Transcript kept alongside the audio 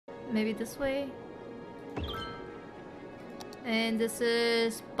Maybe this way? And this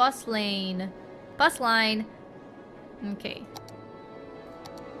is bus lane. Bus line. Okay.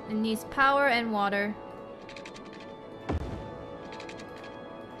 It needs power and water.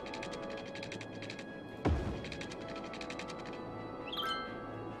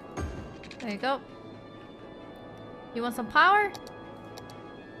 There you go. You want some power?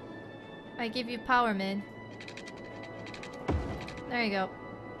 I give you power, man. There you go.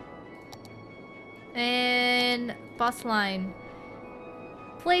 And bus line.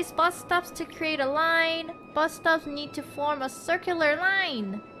 Place bus stops to create a line. Bus stops need to form a circular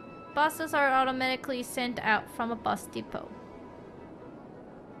line. Buses are automatically sent out from a bus depot.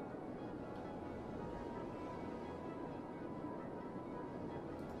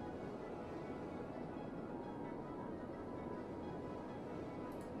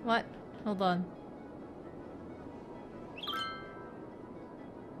 What? Hold on.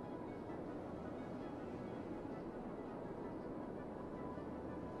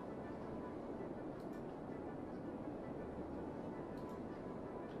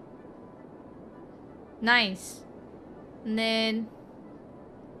 Nice. And then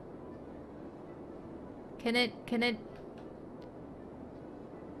can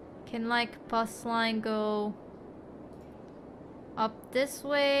like bus line go up this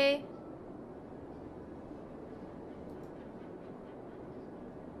way?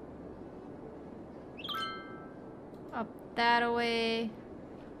 Up that way?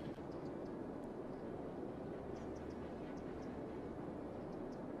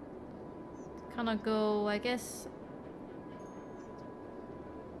 Kinda go, I guess.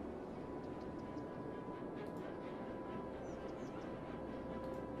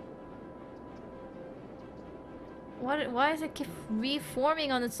 Why is it keep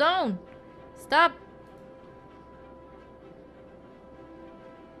reforming on its own? Stop!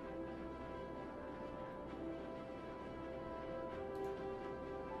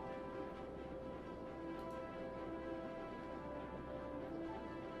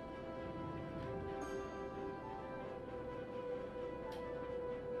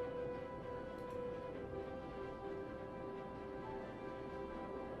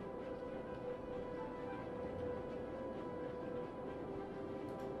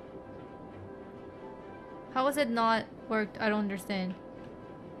 How has it not worked? I don't understand.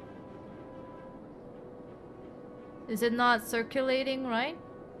 Is it not circulating, right?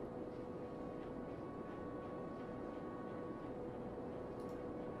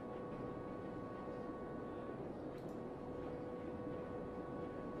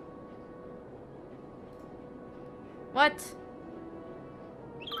 What?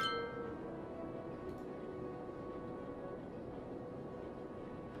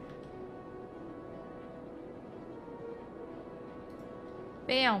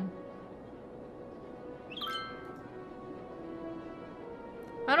 Bam.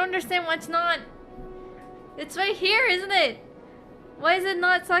 I don't understand why it's not. It's right here, isn't it? Why is it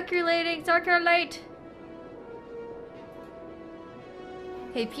not circulating? Circulate.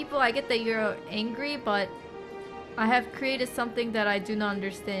 Hey people, I get that you're angry, but I have created something that I do not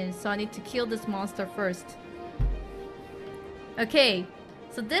understand, so I need to kill this monster first. Okay,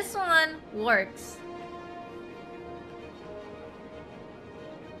 so this one works.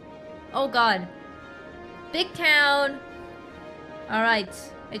 Oh god. Big town. Alright.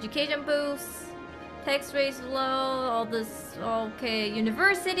 Education boosts. Tax rates low. All this. Okay.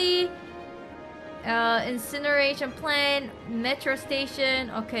 University. Incineration plant. Metro station.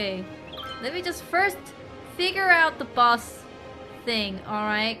 Okay. Let me just first figure out the bus thing.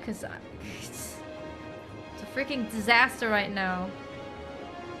 Alright. Because it's a freaking disaster right now.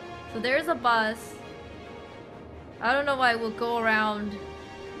 So there's a bus. I don't know why it will go around.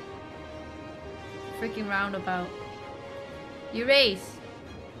 Freaking roundabout. Erase.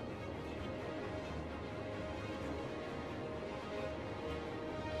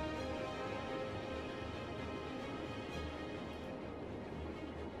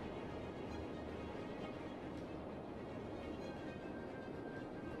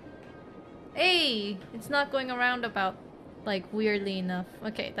 Hey! It's not going around about like weirdly enough.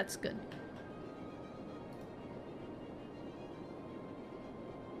 Okay, that's good.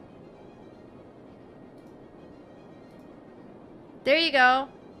 There you go.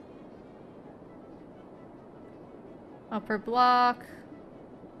 Upper block.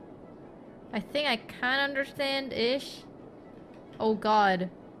 I think I can understand-ish. Oh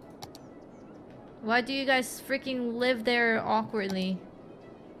god. Why do you guys freaking live there awkwardly?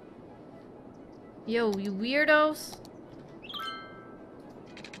 Yo, you weirdos.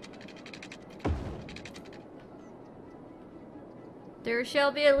 There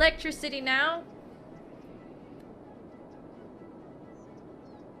shall be electricity now.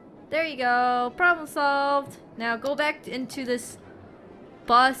 There you go. Problem solved. Now go back into this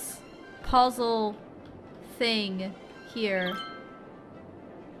bus puzzle thing here.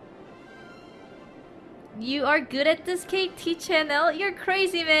 You are good at this, KT channel? You're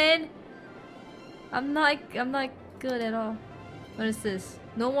crazy, man. I'm not good at all. What is this?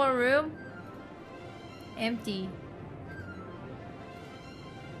 No more room? Empty.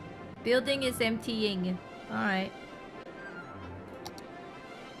 Building is emptying. Alright.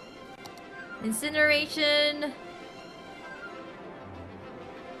 Incineration.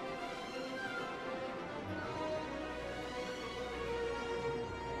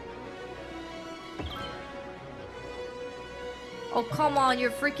 Oh, come on, you're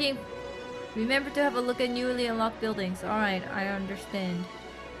freaking... Remember to have a look at newly unlocked buildings. Alright, I understand.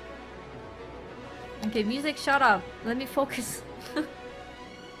 Okay, music, shut up. Let me focus.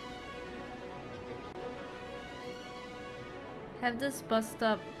 Have this bus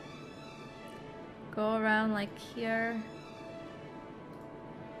stop go around like here.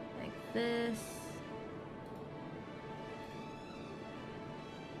 Like this.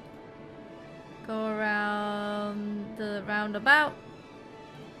 Go around the roundabout.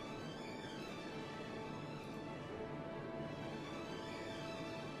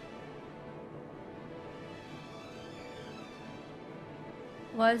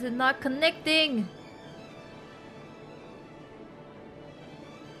 Why is it not connecting?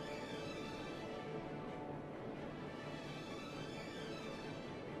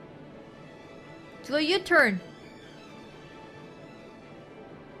 Do a U-turn.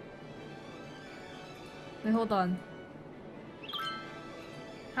 Wait, hold on.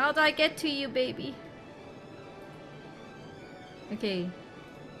 How do I get to you, baby? Okay.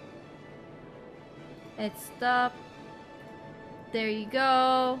 Let's stop. There you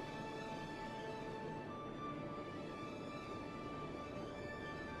go.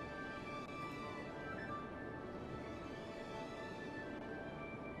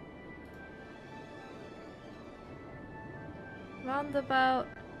 Roundabout.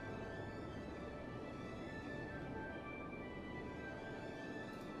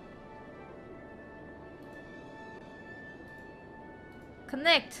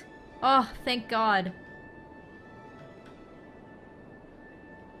 Connect. Oh, thank God.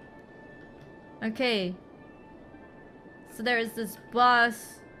 Okay. So there is this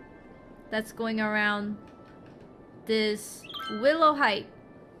bus that's going around this Willow Height.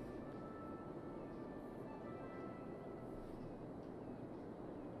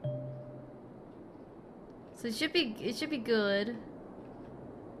 So it should be good.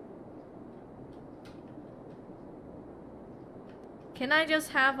 Can I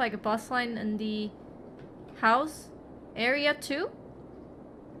just have like a bus line in the house area too?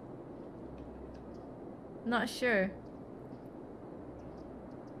 Not sure.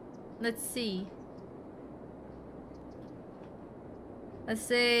 Let's see. Let's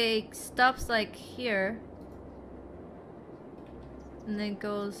say stops like here. And then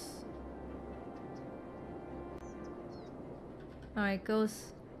goes... Alright,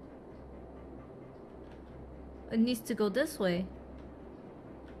 goes... It needs to go this way.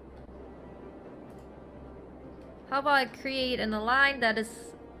 How about I create a line that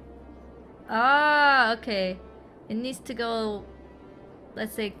is... Ah, okay. It needs to go,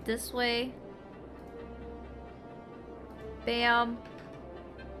 let's say, this way. Bam.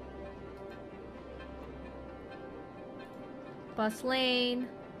 Bus lane.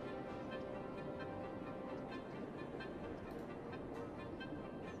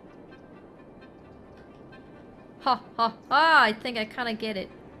 Ha ha ha! I think I kind of get it.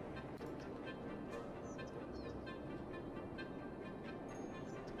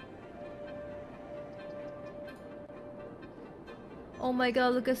 Oh my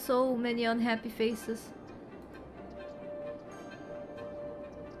God, look at so many unhappy faces.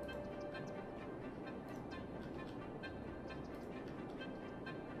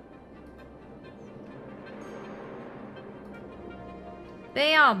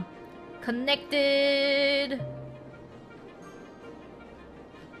 Bam! Connected!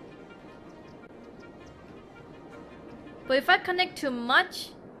 But if I connect too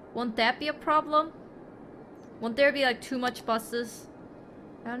much, won't that be a problem? Won't there be like too much buses?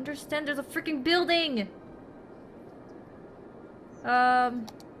 I understand there's a freaking building!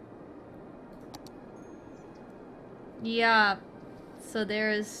 Yeah. So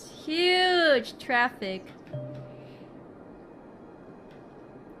there's huge traffic.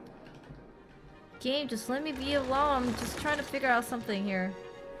 Game, just let me be alone. I'm just trying to figure out something here.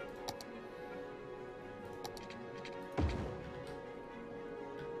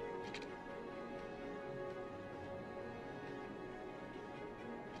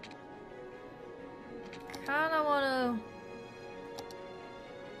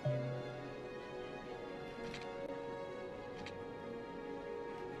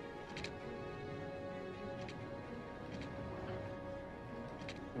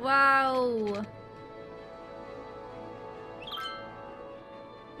 Wow.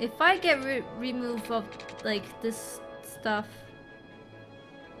 If I get removed of like this stuff.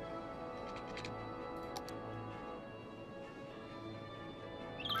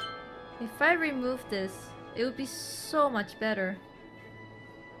 If I remove this, it would be so much better.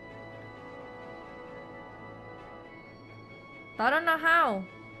 I don't know how.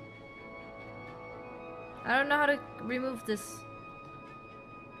 I don't know how to remove this.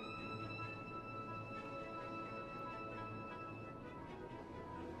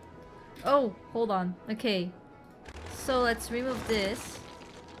 Oh, hold on. Okay. So let's remove this.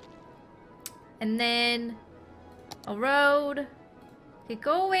 And then a road. Okay,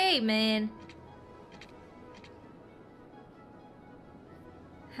 go away, man.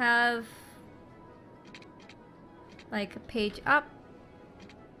 Have like a page up.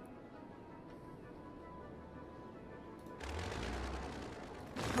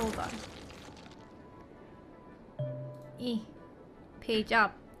 Hold on. Page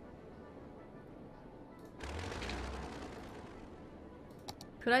up.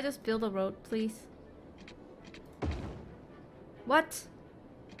 Could I just build a road, please? What?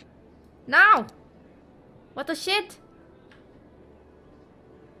 No! What the shit?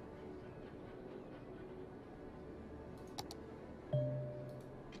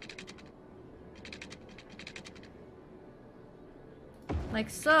 Like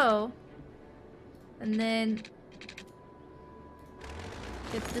so. And then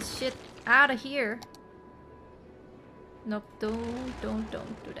get this shit out of here. Nope, don't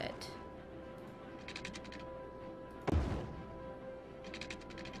do that.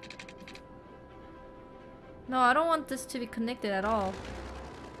 No, I don't want this to be connected at all.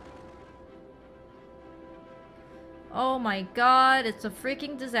 Oh my god, it's a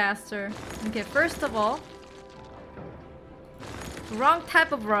freaking disaster. Okay, first of all, wrong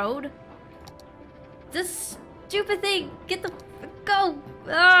type of road. This stupid thing, get the go.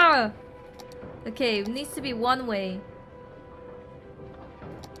 Ah. Okay, it needs to be one way.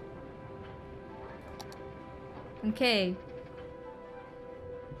 Okay.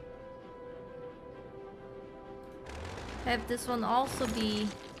 Have this one also be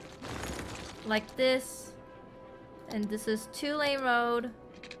like this. And this is 2-lane road.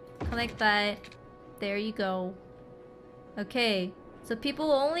 Connect that. There you go. Okay. So people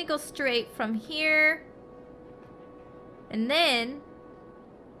will only go straight from here. And then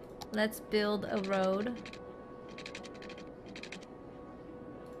let's build a road.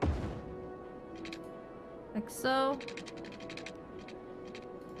 Like so.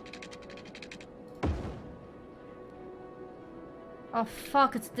 Oh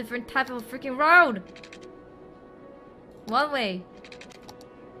fuck, it's a different type of freaking road! One way.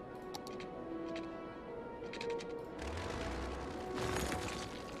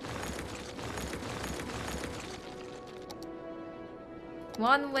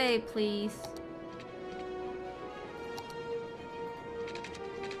 One way, please.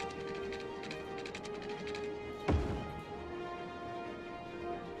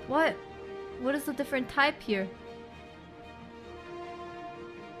 What? What is the different type here?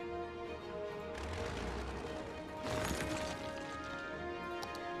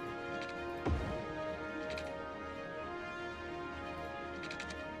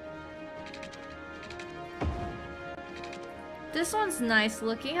 This one's nice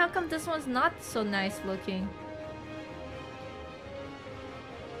looking. How come this one's not so nice looking?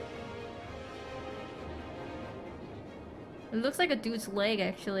 It looks like a dude's leg,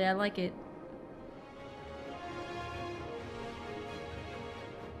 actually. I like it.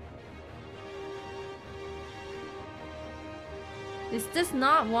 Is this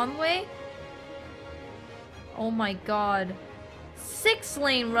not one way? Oh my god.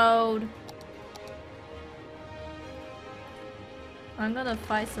 6-lane road! I'm gonna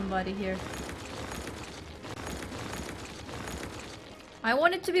fight somebody here. I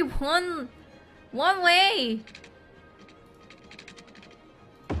want it to be one way!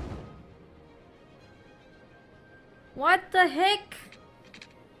 What the heck?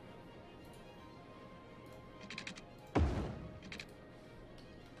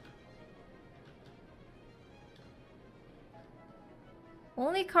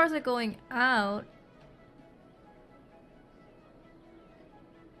 Only cars are going out.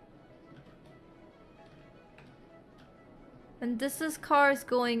 And this is cars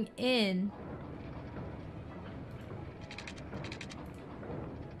going in.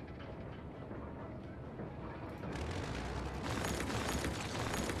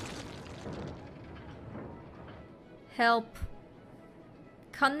 Help.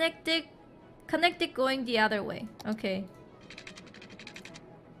 Connected going the other way. Okay.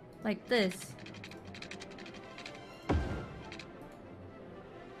 Like this.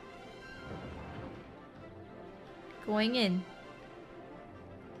 Going in.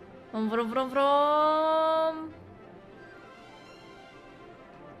 Vroom, vroom, vroom, vroom.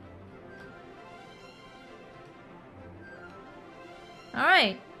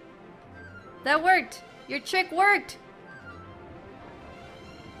 Alright. That worked. Your trick worked.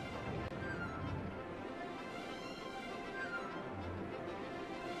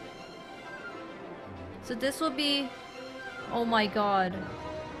 So this will be... Oh my god.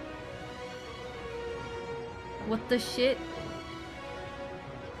 What the shit?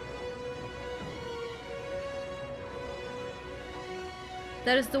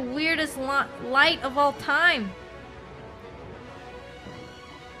 That is the weirdest light of all time.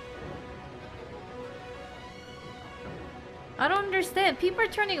 I don't understand. People are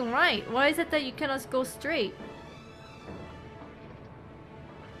turning right. Why is it that you cannot go straight?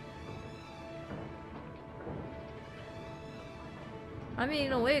 I mean,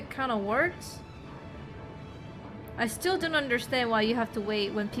 in a way, it kind of works. I still don't understand why you have to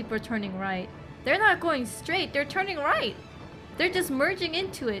wait when people are turning right. They're not going straight. They're turning right. They're just merging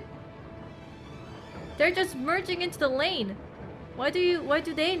into it. They're just merging into the lane. Why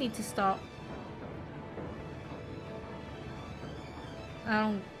do they need to stop?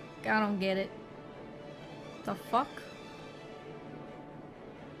 I don't get it. The fuck?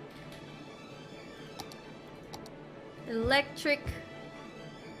 Electric.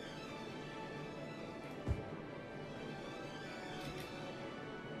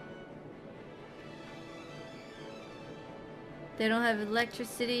 They don't have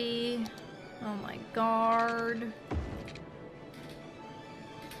electricity. Oh my god.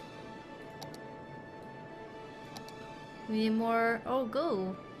 We need more. Oh,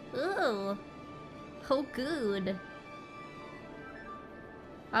 go. Ugh. Oh, good.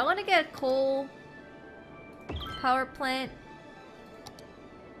 I want to get a coal power plant.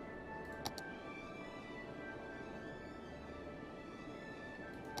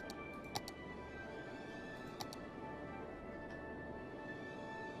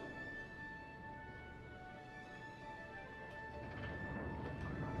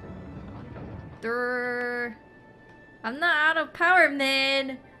 I'm not out of power,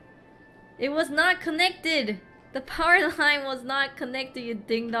 man. It was not connected. The power line was not connected, you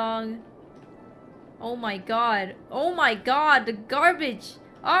ding dong. Oh my god. Oh my god, the garbage.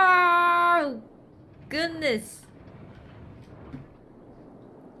 Oh, goodness.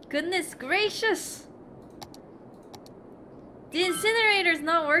 Goodness gracious. The incinerator's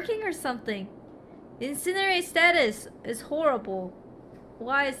not working or something. The incinerate status is horrible.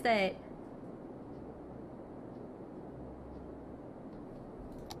 Why is that?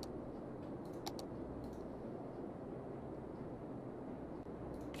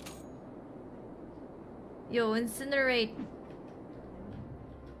 Yo, incinerate.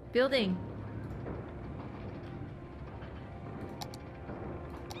 Building.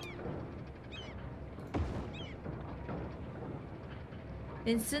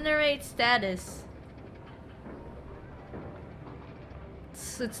 Incinerate status.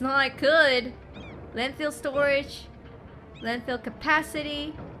 It's not like good. Landfill storage. Landfill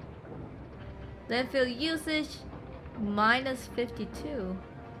capacity. Landfill usage. Minus 52.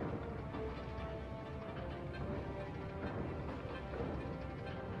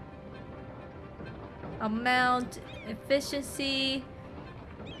 Amount, efficiency.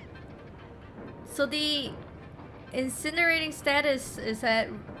 So the incinerating status is at...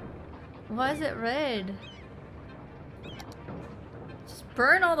 Why is it red? Just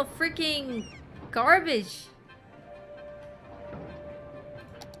burn all the freaking garbage.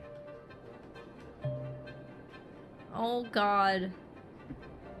 Oh god.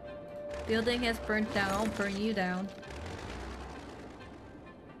 Building has burnt down. I'll burn you down.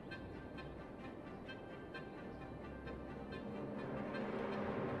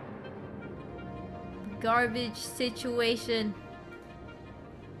 Garbage situation.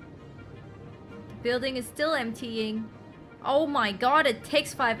 The building is still emptying. Oh my god, it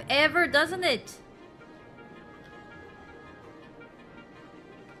takes forever, doesn't it?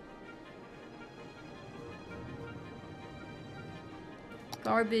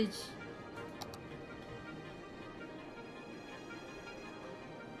 Garbage.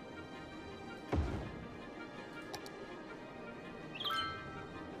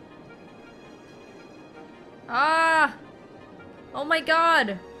 Ah! Oh my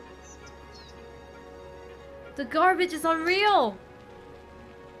god! The garbage is unreal!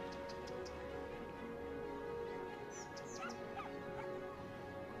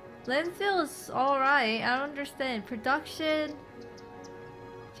 Landfill is alright, I don't understand. Production...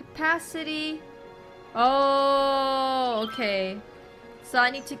 capacity. Oh, okay. So I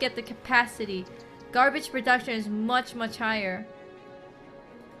need to get the capacity. Garbage production is much, much higher.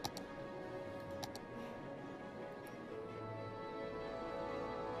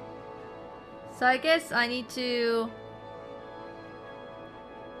 So I guess I need to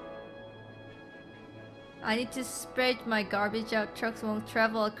spread my garbage out. Trucks won't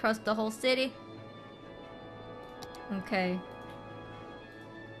travel across the whole city. Okay.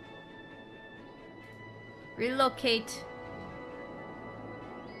 Relocate.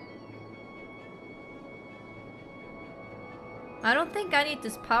 I don't think I need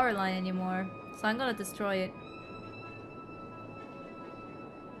this power line anymore, so I'm gonna destroy it.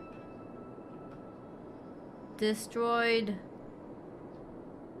 Destroyed.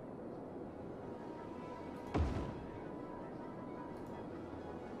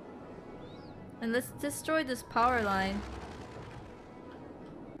 And let's destroy this power line.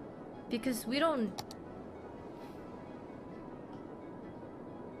 Because we don't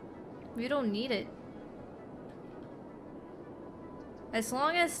need it. As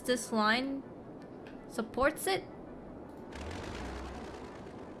long as this line supports it.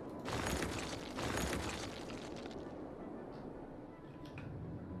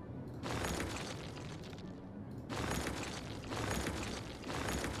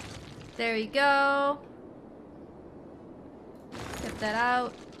 There we go. Get that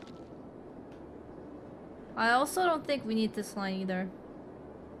out. I also don't think we need this line either.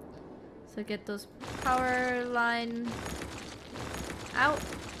 So get those power line out.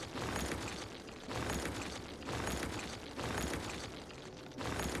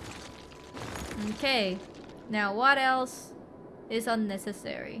 Okay. Now what else is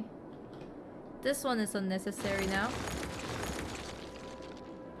unnecessary? This one is unnecessary now.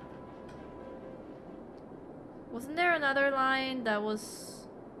 Wasn't there another line that was...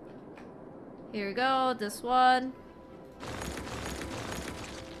 Here we go, this one.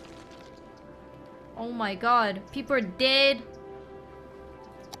 Oh my god, people are dead.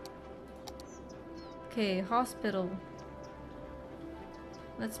 Okay, hospital.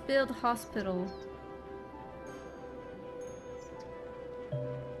 Let's build hospital.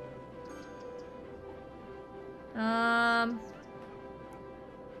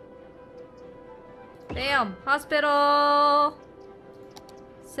 Damn, hospital.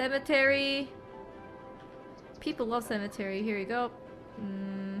 Cemetery. People love cemetery. Here you go.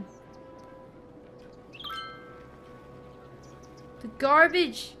 The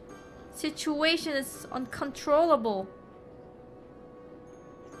garbage situation is uncontrollable.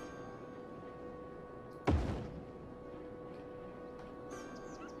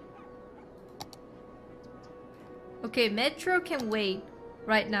 Okay, Metro can wait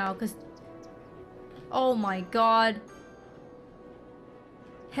right now, because... Oh my god.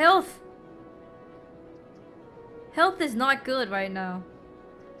 Health! Health is not good right now.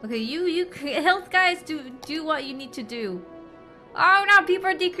 Okay, you health guys, do what you need to do. Oh no, people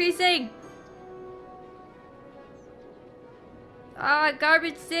are decreasing! Ah,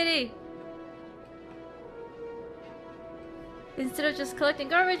 garbage city! Instead of just collecting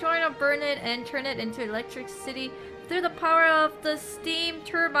garbage, why not burn it and turn it into electricity through the power of the steam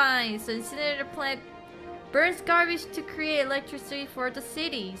turbines? The incinerator plant burns garbage to create electricity for the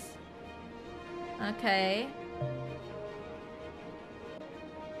cities. Okay.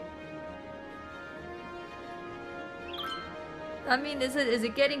 I mean, is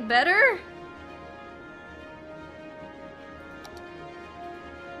it getting better?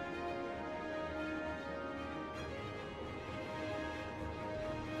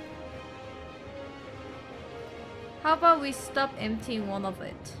 How about we stop emptying one of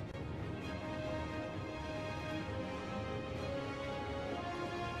it?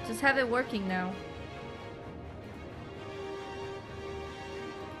 Just have it working now.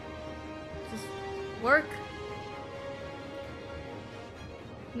 Just work.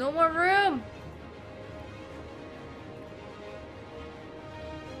 No more room.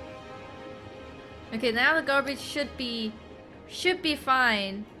 Okay, now the garbage should be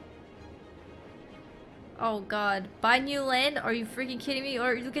fine. Oh god. Buy new land? Are you freaking kidding me?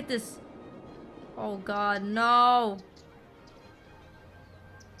 Or look at this. Oh god, no.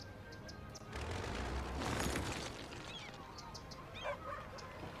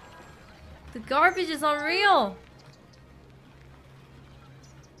 The garbage is unreal.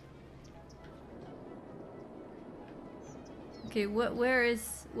 Okay, where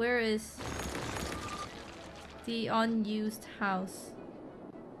is the unused house?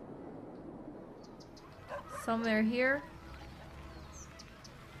 Somewhere here.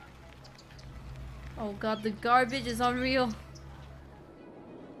 Oh god, the garbage is unreal.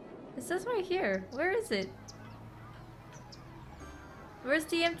 says right here. Where is it? Where's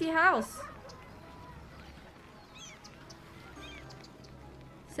the empty house?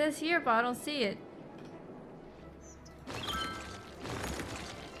 It says here, but I don't see it.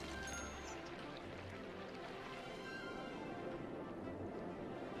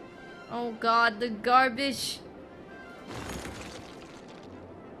 Oh god, the garbage.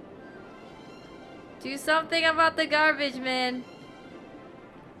 Do something about the garbage, man.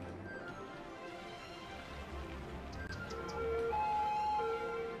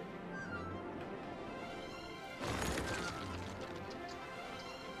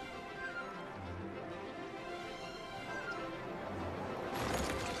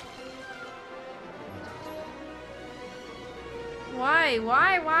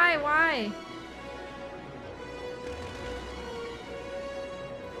 Why?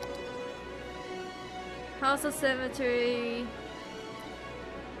 House of Cemetery.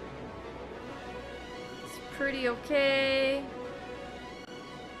 It's pretty okay.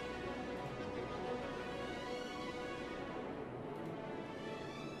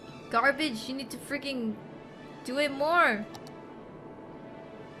 Garbage, you need to freaking do it more.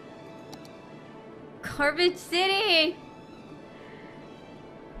 Garbage City!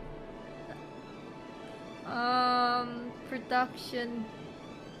 Production.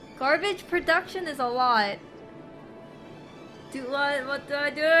 Garbage production is a lot. What do I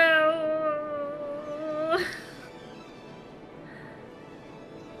do?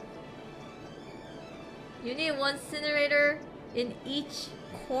 You need one incinerator in each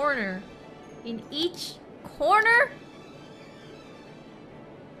corner. In each corner?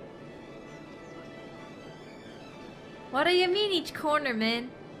 What do you mean each corner, man?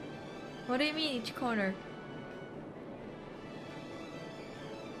 What do you mean each corner?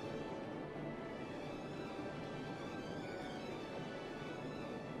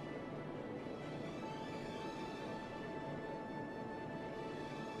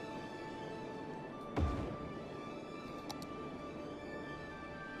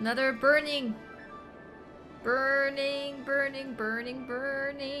 Another burning. Burning.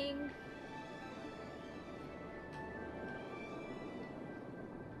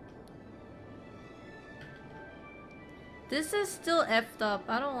 This is still effed up.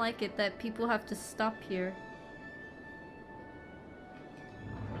 I don't like it that people have to stop here.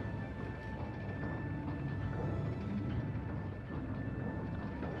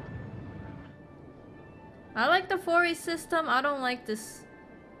 I like the 4A system. I don't like this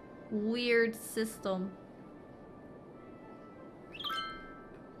weird system.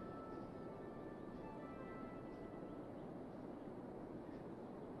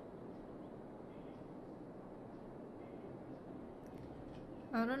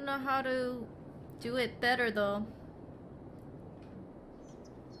 I don't know how to do it better though.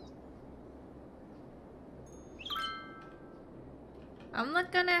 I'm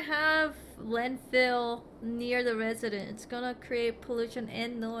not gonna have landfill near the resident. It's gonna create pollution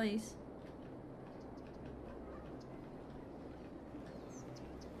and noise.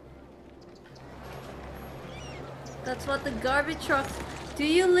 That's what the garbage trucks... Do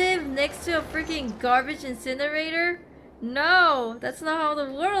you live next to a freaking garbage incinerator? No! That's not how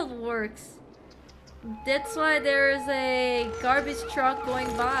the world works. That's why there's a garbage truck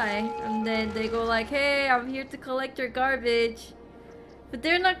going by. And then they go like, hey, I'm here to collect your garbage. But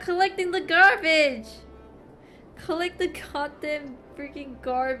they're not collecting the garbage! Collect the goddamn freaking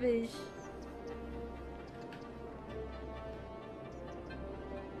garbage.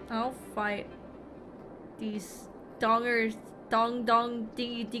 I'll fight these dongers. Dong dong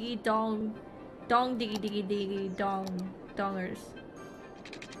diggy diggy dong. Dong diggy diggy diggy dong. Dongers.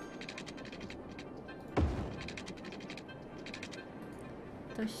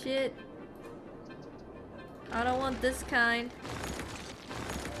 The shit. I don't want this kind.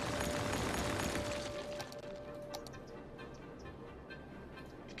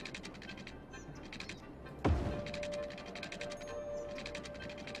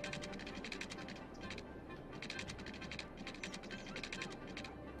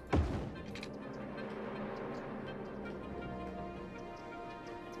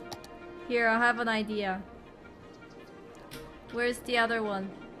 Here, I have an idea. Where's the other one?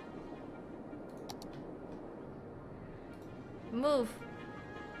 Move.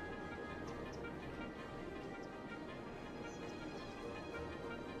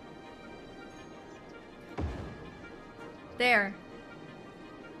 There.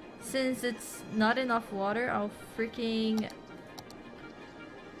 Since it's not enough water, I'll freaking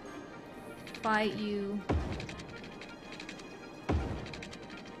fight you.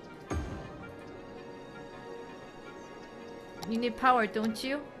 You need power, don't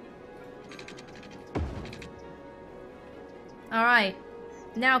you? Alright.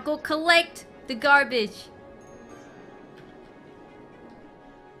 Now go collect the garbage.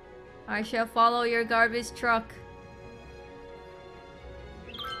 I shall follow your garbage truck.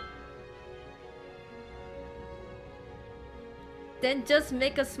 Then just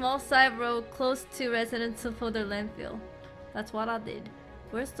make a small side road close to residents for their landfill. That's what I did.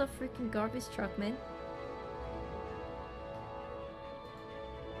 Where's the freaking garbage truck, man?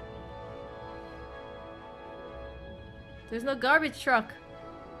 There's no garbage truck.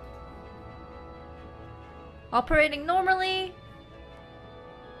 Operating normally.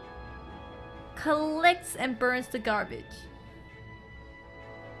 Collects and burns the garbage.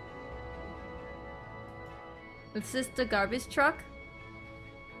 Is this the garbage truck?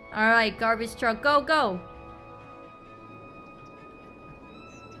 Alright, garbage truck, go, go!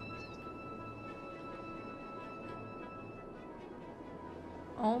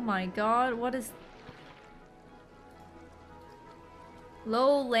 Oh my god, what is...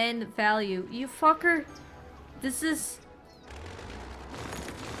 Low land value. You fucker! This is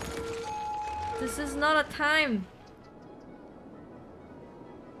not a time!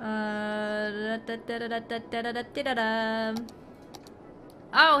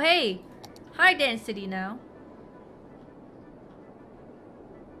 Oh, hey! High density now.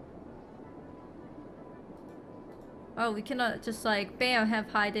 Oh, we cannot just like, bam, have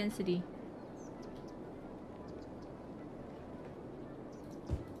high density.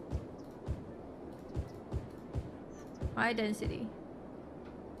 High density.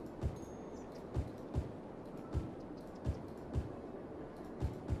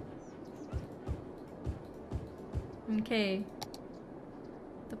 Okay.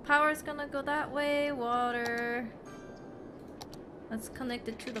 The power's gonna go that way. Water. Let's connect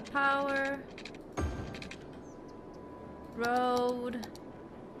it to the power. Road.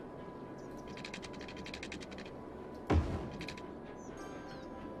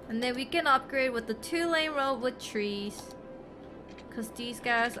 And then we can upgrade with the 2-lane road with trees. Cause these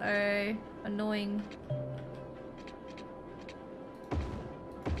guys are annoying.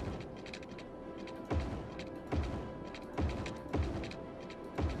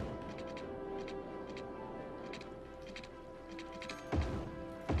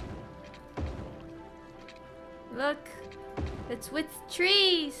 Look, it's with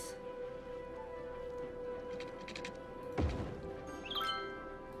trees.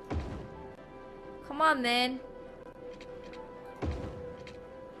 Come on, man.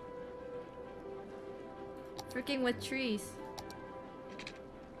 Freaking with trees.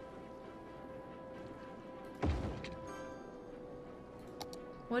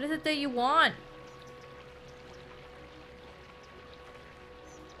 What is it that you want?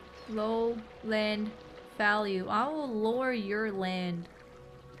 Low land value. I will lower your land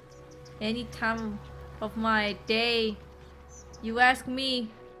any time of my day. You ask me.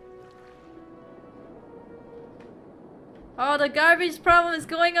 Oh, the garbage problem is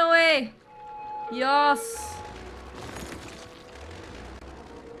going away. Yes.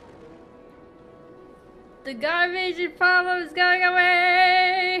 The garbage problem is going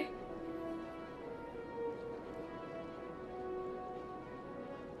away.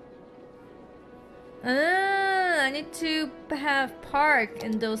 I need to have park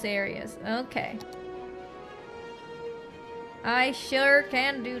in those areas. Okay. I sure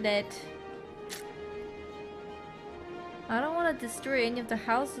can do that. I don't want to destroy any of the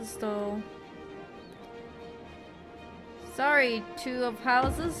houses though. Sorry, 2 of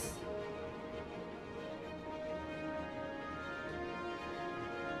houses.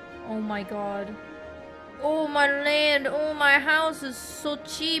 Oh my god. Oh, my land. Oh, my house is so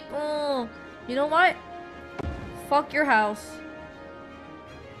cheap. Oh, you know what? Fuck your house.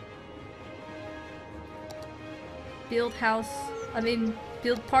 Build house. I mean,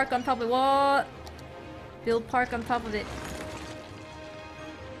 build park on top of it. What? Build park on top of it.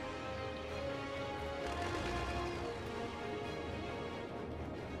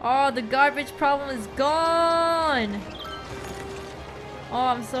 Oh, the garbage problem is gone. Oh,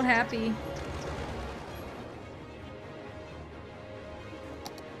 I'm so happy.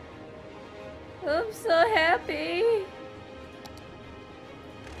 I'm so happy.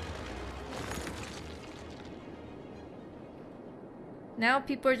 Now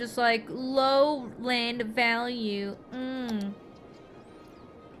people are just like, low land value.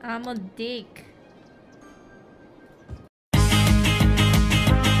 I'm a dick.